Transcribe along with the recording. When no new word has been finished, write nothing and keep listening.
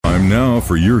Time now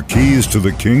for your keys to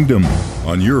the kingdom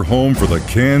on your home for the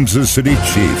Kansas City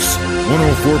Chiefs.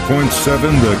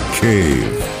 104.7 The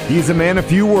Cave. He's a man of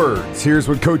few words. Here's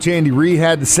what Coach Andy Reid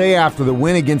had to say after the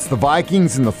win against the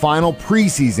Vikings in the final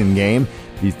preseason game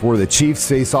before the Chiefs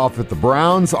face off at the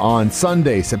Browns on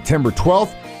Sunday, September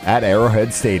 12th at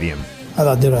Arrowhead Stadium. I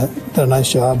thought did a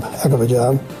nice job, heck of a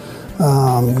job.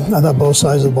 I thought both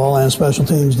sides of the ball and special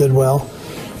teams did well.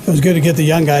 It was good to get the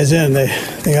young guys in. They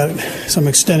got some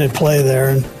extended play there,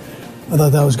 and I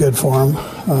thought that was good for them.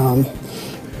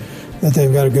 That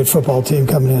they've got a good football team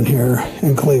coming in here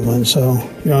in Cleveland, so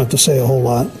you don't have to say a whole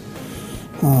lot.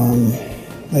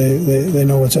 They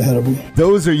know what's ahead of them.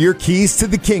 Those are your keys to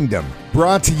the kingdom.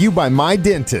 Brought to you by My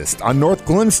Dentist on North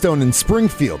Glenstone in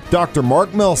Springfield. Dr. Mark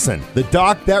Milson, the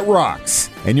doc that rocks.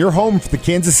 And your home for the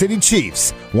Kansas City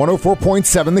Chiefs,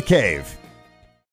 104.7 The Cave.